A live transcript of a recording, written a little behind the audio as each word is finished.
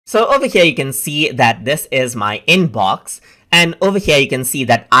So over here you can see that this is my inbox, and over here you can see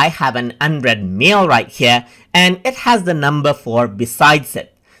that I have an unread mail right here, and it has the number 4 besides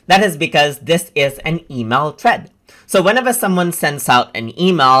it. That is because this is an email thread. So whenever someone sends out an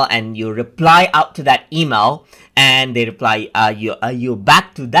email and you reply out to that email, and they reply you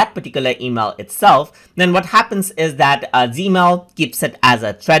back to that particular email itself, then what happens is that Gmail keeps it as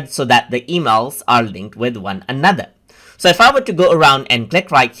a thread so that the emails are linked with one another. So if I were to go around and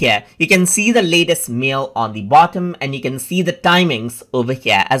click right here, you can see the latest mail on the bottom, and you can see the timings over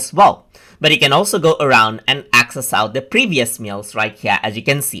here as well. But you can also go around and access out the previous mails right here, as you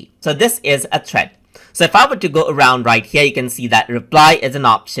can see. So this is a thread. So if I were to go around right here, you can see that reply is an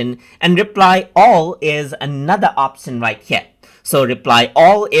option and reply all is another option right here. So reply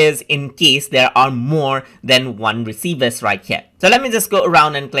all is in case there are more than one receivers right here. So let me just go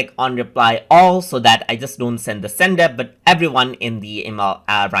around and click on reply all so that I just don't send the sender but everyone in the email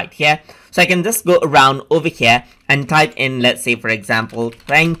right here. So I can just go around over here and type in, let's say for example,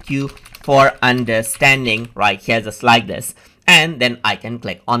 thank you for understanding right here, just like this. And then I can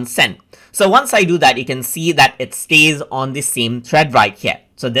click on send. So once I do that, you can see that it stays on the same thread right here.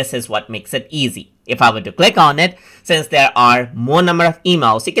 So this is what makes it easy. If I were to click on it, since there are more number of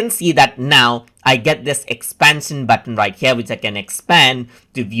emails, you can see that now I get this expansion button right here, which I can expand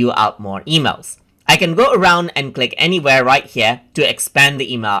to view out more emails. I can go around and click anywhere right here to expand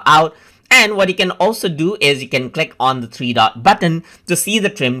the email out. And what you can also do is you can click on the 3-dot button to see the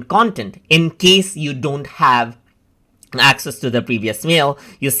trimmed content. In case you don't have access to the previous mail,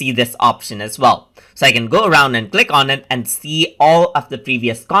 you see this option as well. So I can go around and click on it and see all of the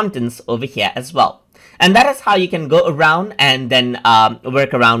previous contents over here as well. And that is how you can go around and then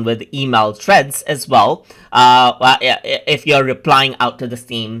work around with email threads as well, if you're replying out to the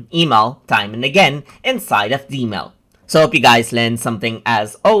same email time and again inside of Gmail. So hope you guys learned something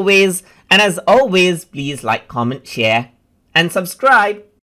as always. And as always, please like, comment, share, and subscribe.